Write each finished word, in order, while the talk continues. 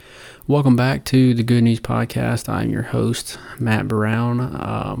Welcome back to the Good News Podcast. I'm your host, Matt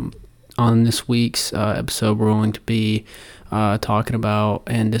Brown. On this week's episode, we're going to be talking about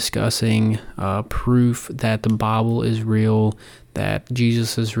and discussing proof that the Bible is real, that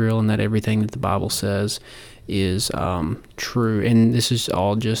Jesus is real, and that everything that the Bible says is true. And this is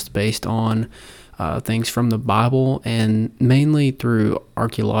all just based on things from the Bible and mainly through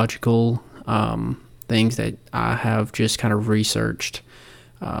archeological things that I have just kind of researched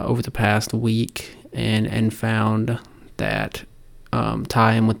over the past week and found that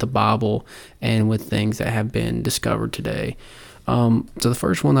tie in with the Bible and with things that have been discovered today. So the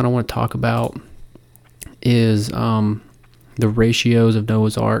first one that I want to talk about is the ratios of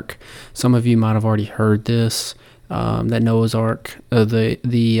Noah's Ark. Some of you might have already heard this, that Noah's Ark,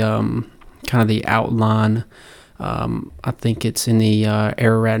 the kind of the outline. I think it's in the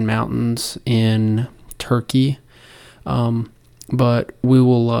Ararat Mountains in Turkey. But we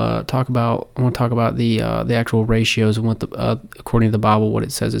will I want to talk about the actual ratios and what according to the Bible, what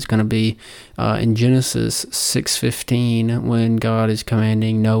it says it's going to be. In Genesis 6:15, when God is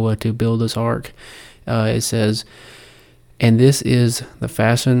commanding Noah to build this ark, it says, "And this is the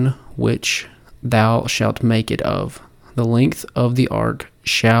fashion which thou shalt make it of. The length of the ark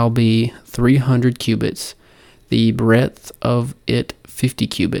shall be 300 cubits, the breadth of it 50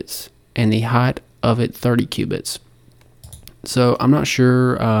 cubits, and the height of it 30 cubits." So I'm not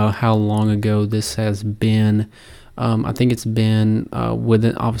sure how long ago this has been. I think it's been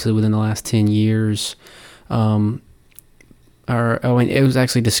within the last 10 years. It was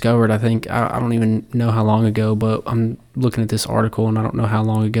actually discovered. I think I don't even know how long ago, but I'm looking at this article and I don't know how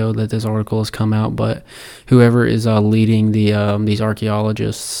long ago that this article has come out. But whoever is leading these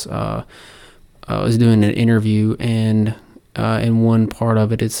archaeologists is doing an interview, and in one part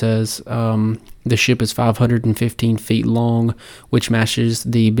of it, it says the ship is 515 feet long, which matches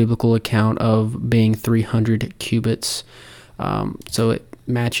the biblical account of being 300 cubits. So it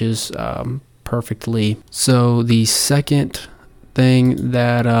matches perfectly. So the second thing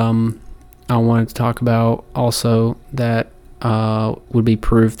that I wanted to talk about also that would be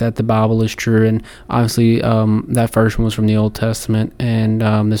proof that the Bible is true. And obviously that first one was from the Old Testament, and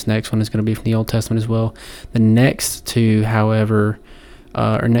this next one is going to be from the Old Testament as well. The next two, however,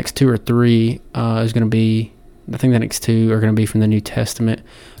 next two or three is going to be, I think the next two are going to be from the New Testament.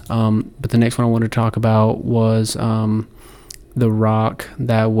 But the next one I wanted to talk about was the rock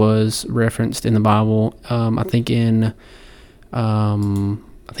that was referenced in the Bible. I think in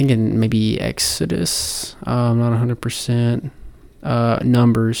maybe Exodus, not 100%.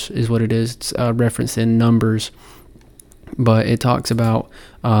 Numbers is what it is. It's referenced in Numbers, but it talks about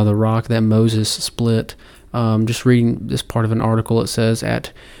the rock that Moses split. Just reading this part of an article, it says,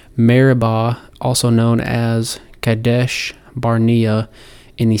 "At Meribah, also known as Kadesh Barnea,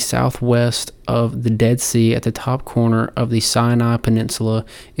 in the southwest of the Dead Sea at the top corner of the Sinai Peninsula,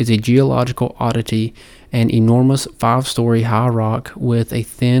 is a geological oddity, an enormous 5-story high rock with a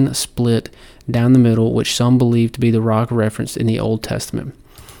thin split down the middle, which some believe to be the rock referenced in the Old Testament."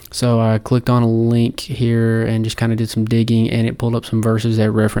 So I clicked on a link here and just kind of did some digging, and it pulled up some verses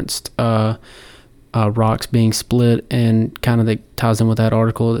that referenced rocks being split, and kind of that ties in with that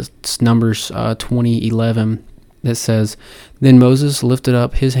article. It's Numbers 20:11 that says, "Then Moses lifted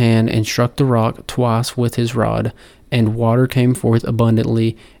up his hand and struck the rock twice with his rod, and water came forth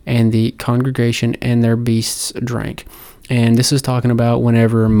abundantly, and the congregation and their beasts drank." And this is talking about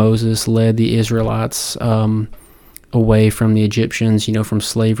whenever Moses led the Israelites away from the Egyptians, from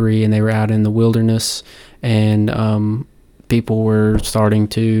slavery, and they were out in the wilderness, and people were starting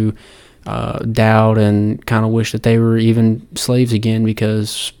to doubt and kind of wish that they were even slaves again,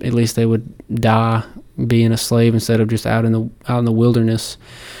 because at least they would die being a slave instead of just out in the wilderness.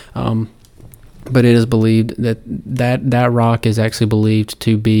 But it is believed that rock is actually believed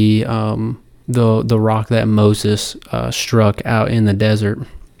to be the rock that Moses struck out in the desert.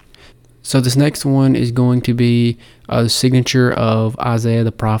 So this next one is going to be the signature of Isaiah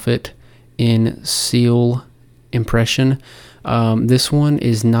the prophet in seal impression. This one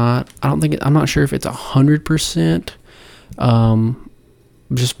is not, I'm not sure if it's 100%,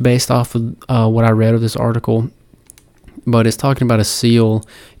 just based off of what I read of this article, but it's talking about a seal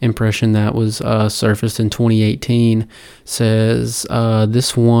impression that was surfaced in 2018. Says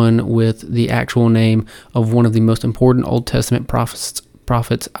this one with the actual name of one of the most important Old Testament prophets,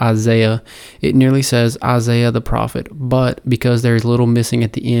 Isaiah. It nearly says Isaiah the prophet, but because there is little missing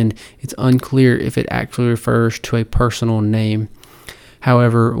at the end, it's unclear if it actually refers to a personal name.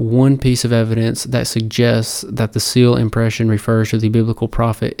 However, one piece of evidence that suggests that the seal impression refers to the biblical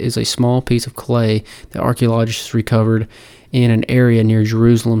prophet is a small piece of clay that archaeologists recovered in an area near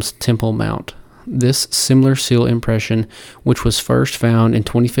Jerusalem's Temple Mount. This similar seal impression, which was first found in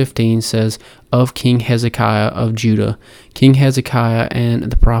 2015, says of King Hezekiah of Judah. King Hezekiah and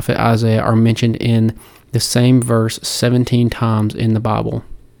the prophet Isaiah are mentioned in the same verse 17 times in the Bible.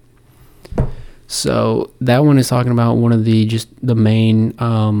 So that one is talking about one of the main,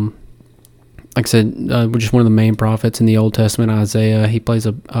 like I said, just one of the main prophets in the Old Testament, Isaiah. He plays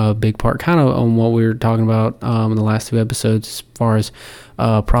a big part, kind of on what we were talking about in the last two episodes, as far as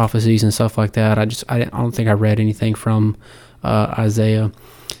prophecies and stuff like that. I don't think I read anything from Isaiah.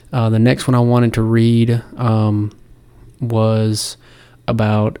 The next one I wanted to read was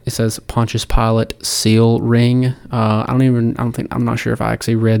about, it says Pontius Pilate seal ring. I'm not sure if I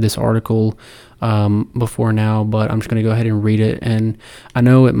actually read this article before now, but I'm just going to go ahead and read it. And I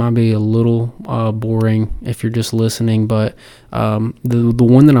know it might be a little boring if you're just listening, but the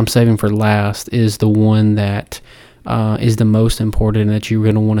one that I'm saving for last is the one that is the most important and that you're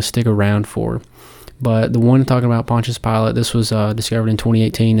going to want to stick around for. But the one talking about Pontius Pilate, this was discovered in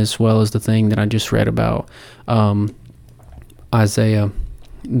 2018, as well as the thing that I just read about Isaiah.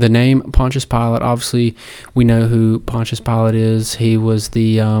 The name Pontius Pilate, obviously we know who Pontius Pilate is. He was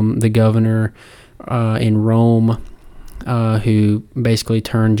the governor in Rome who basically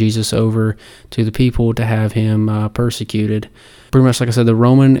turned Jesus over to the people to have him persecuted. Pretty much, like I said, the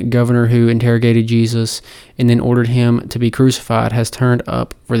Roman governor who interrogated Jesus and then ordered him to be crucified has turned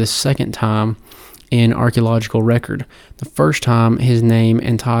up for the second time in archaeological record. The first time his name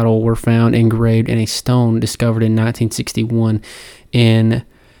and title were found engraved in a stone discovered in 1961 in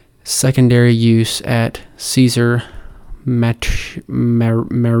secondary use at Caesar Maritima.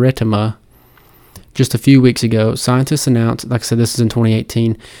 Just a few weeks ago, scientists announced, like I said, this is in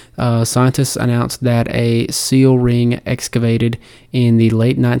 2018, scientists announced that a seal ring excavated in the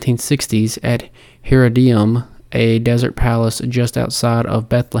late 1960s at Herodium, a desert palace just outside of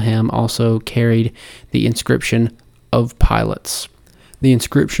Bethlehem, also carried the inscription of Pilates. The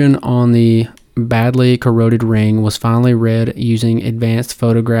inscription on the badly corroded ring was finally read using advanced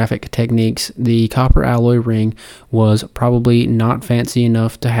photographic techniques. The copper alloy ring was probably not fancy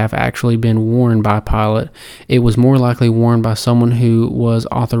enough to have actually been worn by Pilate. It was more likely worn by someone who was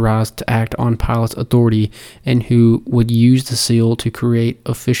authorized to act on Pilate's authority and who would use the seal to create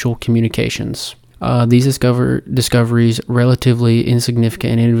official communications. These discoveries, relatively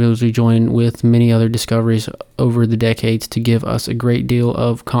insignificant and individually join with many other discoveries over the decades to give us a great deal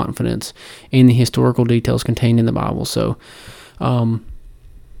of confidence in the historical details contained in the Bible. So, like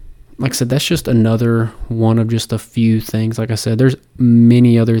I said, that's just another one of just a few things. Like I said, there's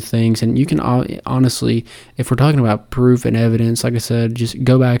many other things, and you can honestly, if we're talking about proof and evidence, like I said, just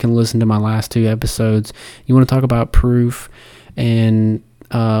go back and listen to my last two episodes. You want to talk about proof and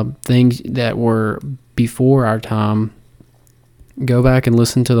things that were before our time, go back and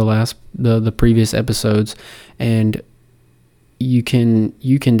listen to the previous episodes, and you can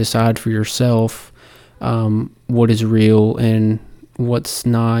decide for yourself what is real and what's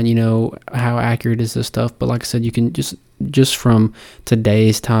not, how accurate is this stuff. But like I said, you can just from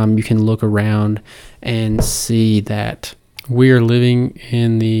today's time, you can look around and see that we are living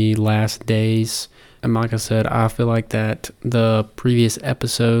in the last days. And like I said, I feel like that the previous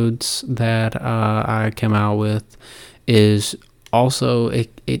episodes that I came out with is also, it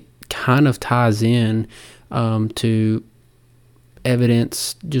kind of ties in to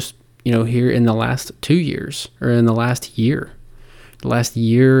evidence just, here in the last 2 years, or in the last year. The last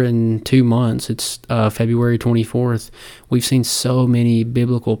year and 2 months, it's February 24th. We've seen so many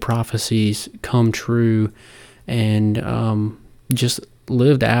biblical prophecies come true and just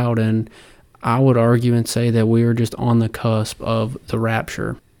lived out, and I would argue and say that we are just on the cusp of the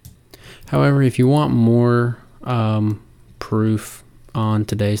rapture. However, if you want more proof on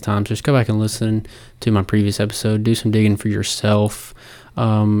today's times, just go back and listen to my previous episode. Do some digging for yourself.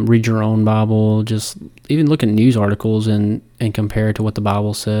 Read your own Bible. Just even look at news articles and compare it to what the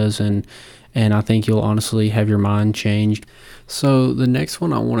Bible says. And I think you'll honestly have your mind changed. So the next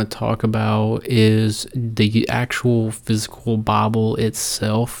one I want to talk about is the actual physical Bible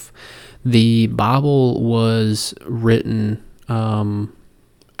itself. The Bible was written,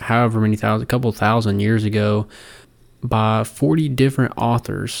 however many thousand, a couple thousand years ago, by 40 different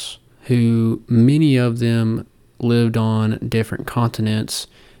authors who, many of them lived on different continents,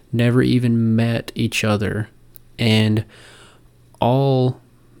 never even met each other, and all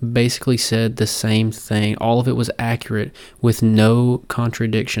basically said the same thing. All of it was accurate with no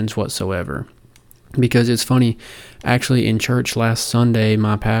contradictions whatsoever. Because it's funny, actually in church last Sunday,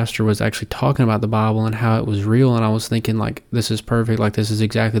 my pastor was actually talking about the Bible and how it was real, and I was thinking, like, this is perfect, like this is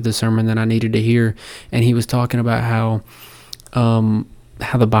exactly the sermon that I needed to hear. And he was talking about how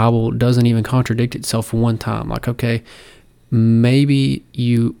how the Bible doesn't even contradict itself one time. Like, okay, maybe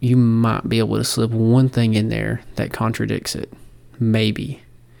you might be able to slip one thing in there that contradicts it. Maybe.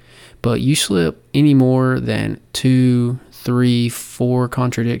 But you slip any more than 2, 3, 4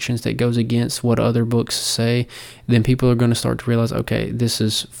 contradictions that goes against what other books say, then people are going to start to realize, okay, this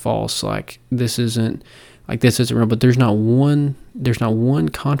is false. Like, this isn't real. But there's not one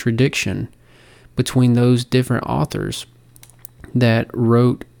contradiction between those different authors that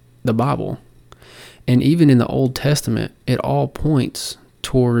wrote the Bible. And even in the Old Testament, it all points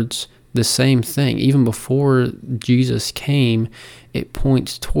towards the same thing. Even before Jesus came, it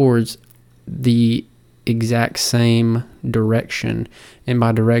points towards the exact same direction. And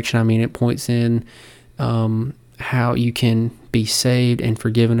by direction, I mean it points in how you can be saved and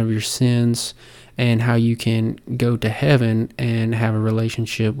forgiven of your sins, and how you can go to heaven and have a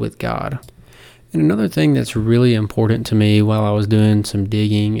relationship with God. And another thing that's really important to me while I was doing some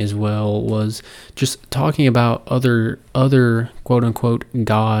digging as well was just talking about other quote-unquote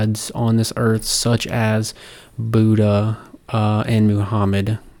gods on this earth, such as Buddha and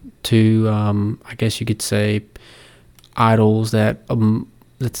Muhammad, to I guess you could say idols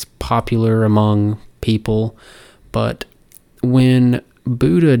that's popular among people. But when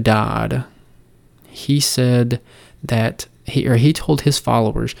Buddha died, he said that he told his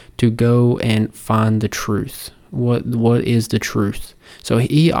followers to go and find the truth. What is the truth? So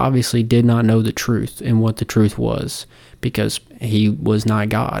he obviously did not know the truth and what the truth was, because he was not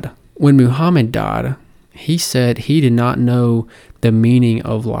God. When Muhammad died, he said he did not know the meaning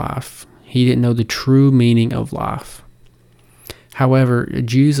of life. He didn't know the true meaning of life. However,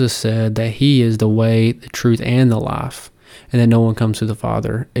 Jesus said that he is the way, the truth, and the life, and that no one comes to the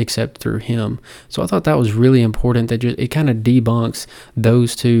Father except through him. So I thought that was really important, that it kind of debunks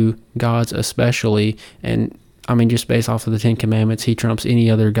those two gods especially. And I mean, just based off of the 10 Commandments, he trumps any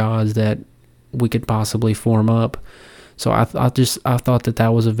other gods that we could possibly form up. So I thought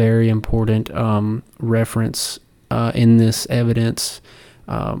that was a very important reference in this evidence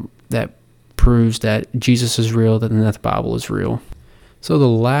that proves that Jesus is real, that the Bible is real. So the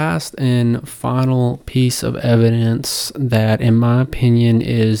last and final piece of evidence that, in my opinion,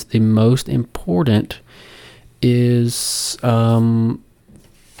 is the most important is some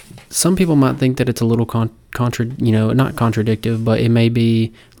people might think that it's a little not contradictive, but it may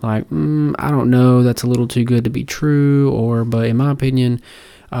be like, I don't know, that's a little too good to be true, but in my opinion,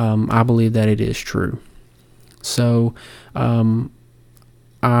 I believe that it is true. So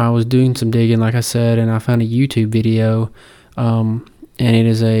I was doing some digging, like I said, and I found a YouTube video, and it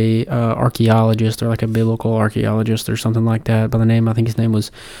is a archaeologist, or like a biblical archaeologist or something like that, by the name, I think his name was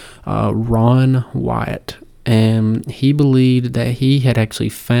Ron Wyatt. And he believed that he had actually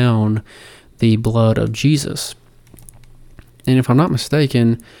found the blood of Jesus. And if I'm not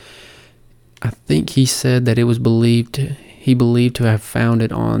mistaken, I think he said that he believed to have found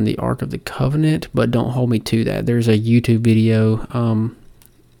it on the Ark of the Covenant, but don't hold me to that. There's a YouTube video.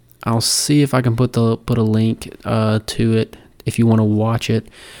 I'll see if I can put a link to it if you want to watch it.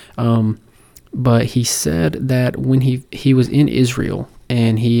 But he said that when he was in Israel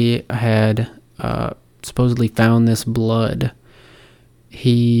and he had supposedly found this blood,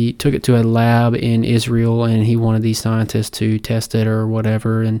 he took it to a lab in Israel, and he wanted these scientists to test it or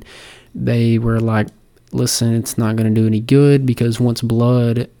whatever, and they were like, listen, it's not going to do any good, because once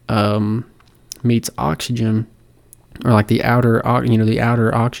blood meets oxygen, or like the outer oxygen,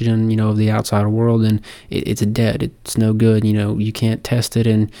 of the outside world, and it's dead. It's no good. You can't test it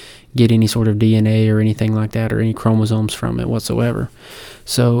and get any sort of DNA or anything like that, or any chromosomes from it whatsoever.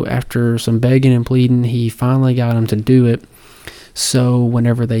 So after some begging and pleading, he finally got him to do it. So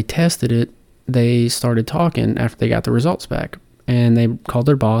whenever they tested it, they started talking after they got the results back, and they called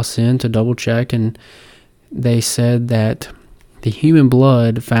their boss in to double check, and they said that the human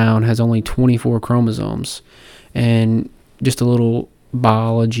blood found has only 24 chromosomes. And just a little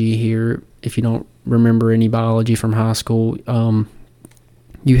biology here, if you don't remember any biology from high school,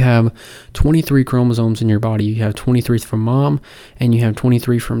 you have 23 chromosomes in your body. You have 23 from mom, and you have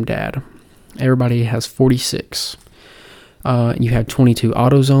 23 from dad. Everybody has 46. You have 22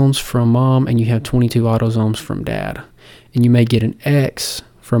 autosomes from mom, and you have 22 autosomes from dad. And you may get an X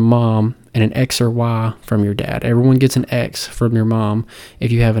from mom and an X or Y from your dad. Everyone gets an X from your mom.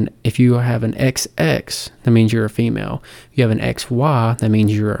 If you have an XX, that means you're a female. If you have an XY, that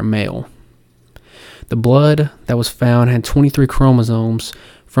means you're a male. The blood that was found had 23 chromosomes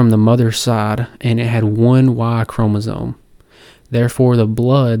from the mother's side, and it had one Y chromosome. Therefore, the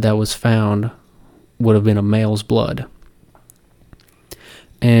blood that was found would have been a male's blood.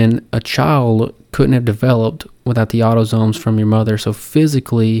 And a child couldn't have developed without the autosomes from your mother. So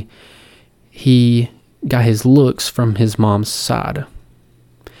physically, he got his looks from his mom's side.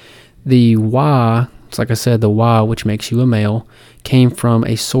 The Y, it's like I said, the Y, which makes you a male, came from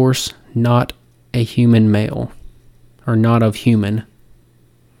a source not a human male, or not of human.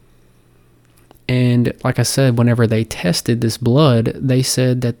 And like I said, whenever they tested this blood, they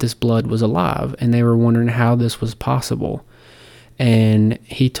said that this blood was alive, and they were wondering how this was possible. And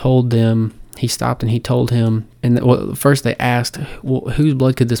he told them, he stopped and he told him, and first they asked, well, whose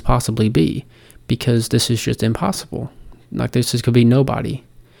blood could this possibly be? Because this is just impossible. Like, this could be nobody.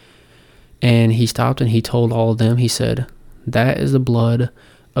 And he stopped and he told all of them, he said, that is the blood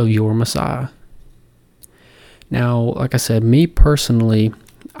of your Messiah. Now, like I said, me personally,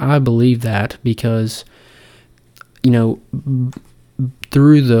 I believe that because,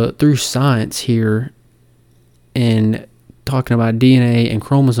 through science here and talking about DNA and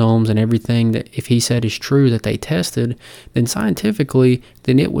chromosomes and everything that if he said is true that they tested, then scientifically,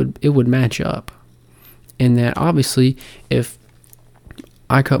 then it would match up. And that obviously, if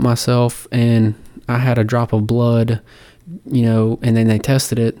I cut myself and I had a drop of blood, and then they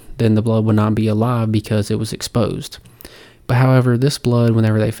tested it, then the blood would not be alive because it was exposed. But however, this blood,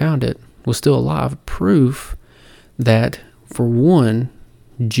 whenever they found it, was still alive. Proof that, for one,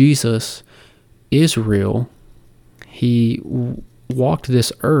 Jesus is real. He walked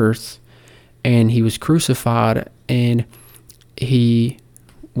this earth and he was crucified and he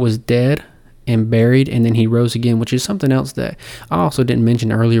was dead and buried, and then he rose again, which is something else that I also didn't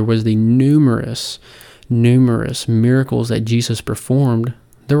mention earlier, was the numerous miracles that Jesus performed.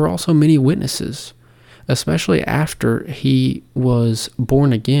 There were also many witnesses, especially after he was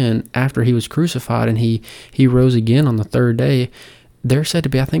born again, after he was crucified and he rose again on the third day. There's said to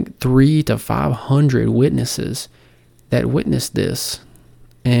be, I think, 300 to 500 witnesses that witnessed this.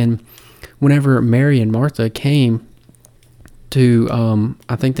 And whenever Mary and Martha came to,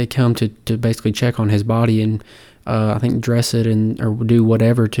 I think they come to basically check on his body and I think dress it or do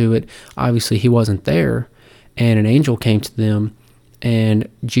whatever to it. Obviously, he wasn't there, and an angel came to them, and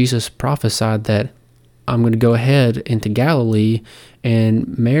Jesus prophesied that I'm going to go ahead into Galilee,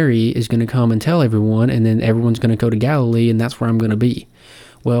 and Mary is going to come and tell everyone, and then everyone's going to go to Galilee, and that's where I'm going to be.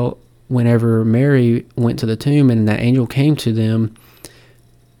 Well, whenever Mary went to the tomb and that angel came to them,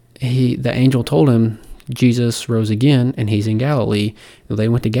 the angel told him Jesus rose again and he's in Galilee. They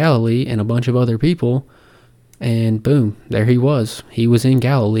went to Galilee and a bunch of other people, and boom, there he was. He was in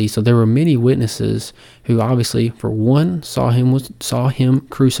Galilee. So there were many witnesses who obviously, for one, saw him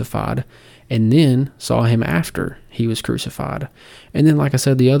crucified, and then saw him after he was crucified. And then, like I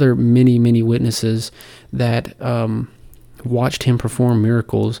said, the other many witnesses that watched him perform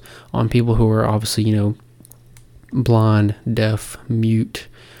miracles on people who were obviously, blind, deaf, mute,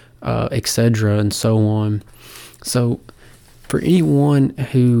 etc., and so on. So for anyone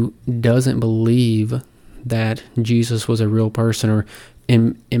who doesn't believe that Jesus was a real person, or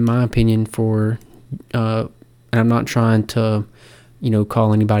in my opinion, and I'm not trying to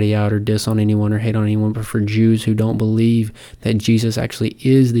call anybody out or diss on anyone or hate on anyone, but for Jews who don't believe that Jesus actually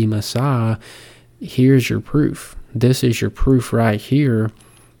is the Messiah, here's your proof. This is your proof right here.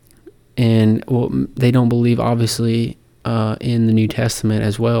 And they don't believe, obviously, in the New Testament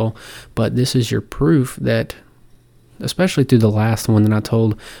as well, but this is your proof that, especially through the last one that I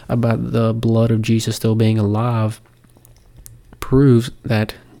told about the blood of Jesus still being alive, proves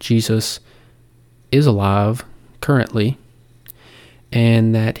that Jesus is alive currently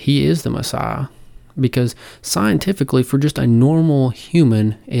and that he is the Messiah. Because scientifically, for just a normal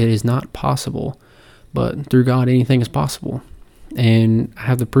human, it is not possible, but through God, anything is possible. And I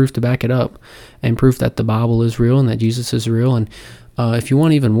have the proof to back it up, and proof that the Bible is real and that Jesus is real. And if you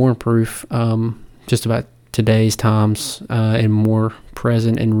want even more proof, just about today's times and more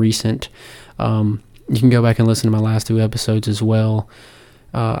present and recent, you can go back and listen to my last 2 episodes as well.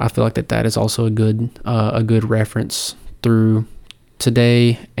 I feel like that is also a good reference through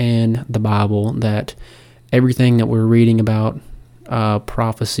today and the Bible, that everything that we're reading about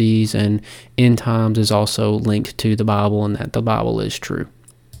prophecies and end times is also linked to the Bible, and that the Bible is true.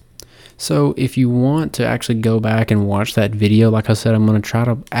 So if you want to actually go back and watch that video, like I said, I'm going to try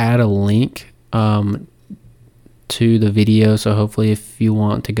to add a link to the video, so hopefully if you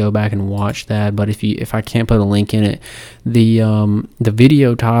want to go back and watch that, but if I can't put a link in it, the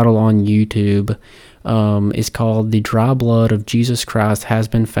video title on YouTube is called "The Dry Blood of Jesus Christ Has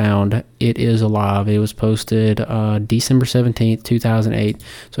Been Found. It is Alive." It was posted December 17th, 2008.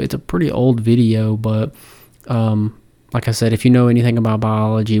 So it's a pretty old video, but like I said, if you know anything about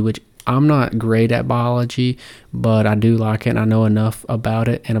biology, which I'm not great at biology, but I do like it, and I know enough about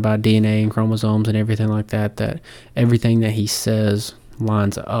it and about DNA and chromosomes and everything like that, that everything that he says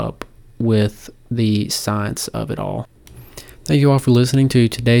lines up with the science of it all. Thank you all for listening to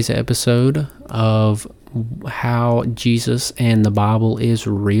today's episode of how Jesus and the Bible is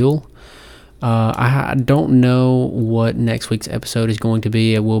real. I don't know what next week's episode is going to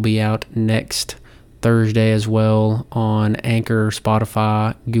be. It will be out next Thursday as well on Anchor,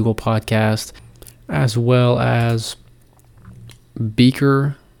 Spotify, Google Podcast, as well as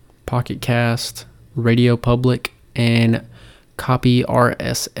Beaker, Pocket Cast, Radio Public, and Copy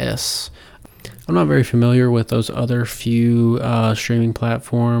RSS. I'm not very familiar with those other few streaming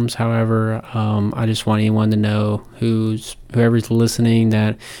platforms. However, I just want anyone to know whoever's listening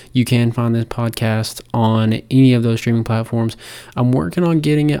that you can find this podcast on any of those streaming platforms. I'm working on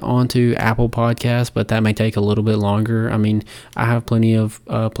getting it onto Apple Podcasts, but that may take a little bit longer. I mean, I have plenty of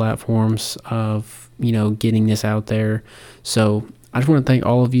platforms of getting this out there. So I just want to thank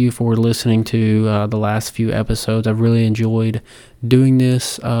all of you for listening to the last few episodes. I've really enjoyed doing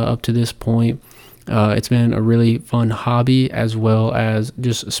this up to this point. It's been a really fun hobby, as well as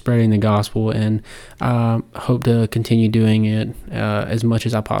just spreading the gospel, and hope to continue doing it as much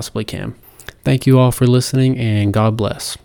as I possibly can. Thank you all for listening, and God bless.